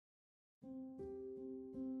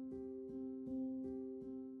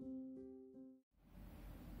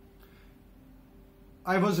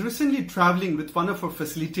I was recently traveling with one of our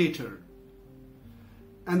facilitator,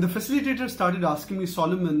 and the facilitator started asking me,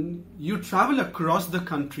 Solomon, you travel across the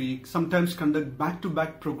country, sometimes conduct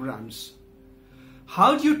back-to-back programs.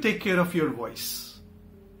 How do you take care of your voice?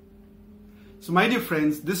 So my dear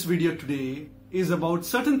friends, this video today is about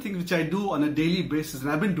certain things which I do on a daily basis,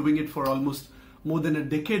 and I've been doing it for almost more than a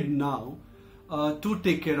decade now to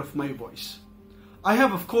take care of my voice. I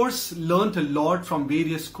have, of course, learned a lot from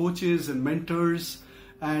various coaches and mentors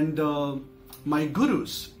and my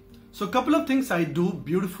gurus. So a couple of things I do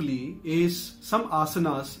beautifully is some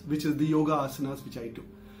asanas, which is the yoga asanas which I do.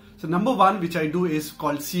 So number one which I do is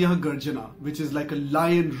called Siya Garjana, which is like a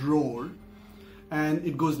lion roar, and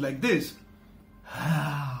it goes like this.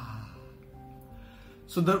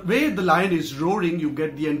 So the way the lion is roaring, you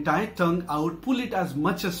get the entire tongue out, pull it as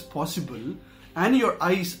much as possible, and your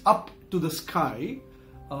eyes up to the sky.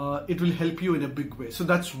 It will help you in a big way. So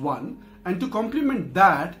that's one. And to complement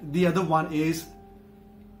that, the other one is,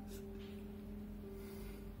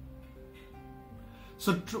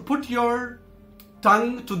 so put your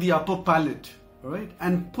tongue to the upper palate, right,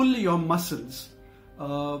 and pull your muscles,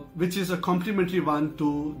 which is a complementary one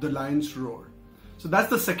to the lion's roar. So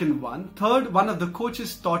that's the second one. Third, one of the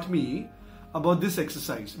coaches taught me about this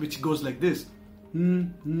exercise, which goes like this.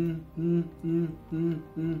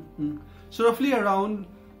 So roughly around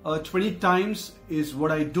 20 times is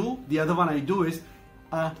what I do. The other one I do is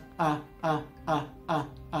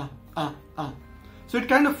So it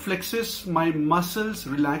kind of flexes my muscles,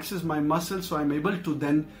 relaxes my muscles, so I'm able to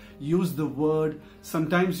then use the word,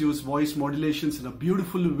 sometimes use voice modulations in a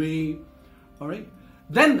beautiful way. All right.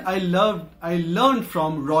 Then I learned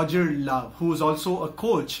from Roger Love, who is also a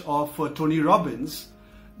coach of Tony Robbins,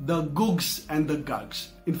 the googs and the gugs.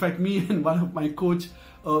 In fact, me and one of my coach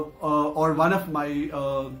or one of my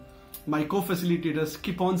co-facilitators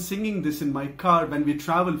keep on singing this in my car when we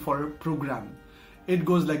travel for a program. It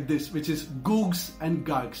goes like this, which is googs and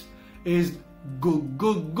gugs. Is goog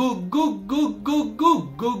goog goog goog goog goog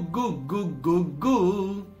goog goog goog goog goog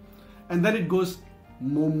goog, and then it goes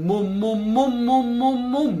mum mum mum mum mum mum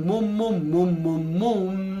mum mum mum mum mum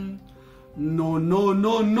mum. No no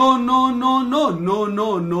no no no no no no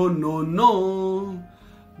no no no no.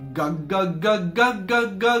 Ga ga ga ga ga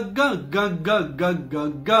ga ga ga ga ga ga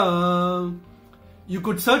ga. You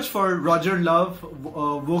could search for Roger Love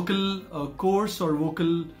vocal course or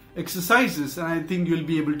vocal exercises, and I think you'll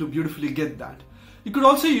be able to beautifully get that. You could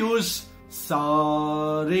also use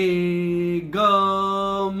sa re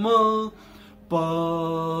ga ma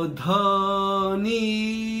pa dha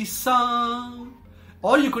ni sa,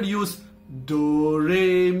 or you could use do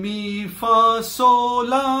re mi fa sol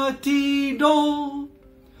la ti do.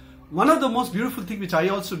 One of the most beautiful things which I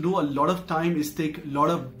also do a lot of time is take a lot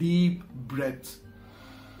of deep breaths.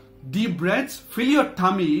 Deep breaths, fill your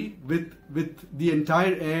tummy with the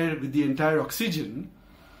entire air, with the entire oxygen,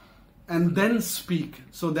 and then speak,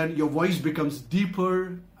 so that your voice becomes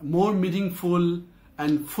deeper, more meaningful,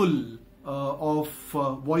 and full of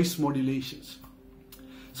voice modulations.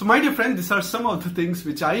 So my dear friend, these are some of the things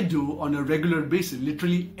which I do on a regular basis,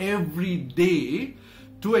 literally every day,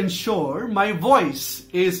 to ensure my voice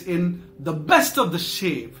is in the best of the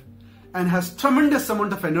shape and has tremendous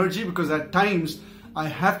amount of energy, because at times I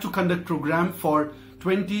have to conduct program for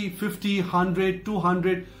 20, 50, 100,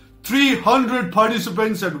 200, 300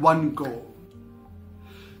 participants at one go.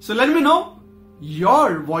 So let me know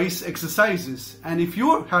your voice exercises, and if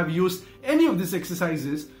you have used any of these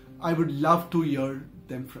exercises, I would love to hear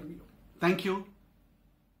them from you. Thank you.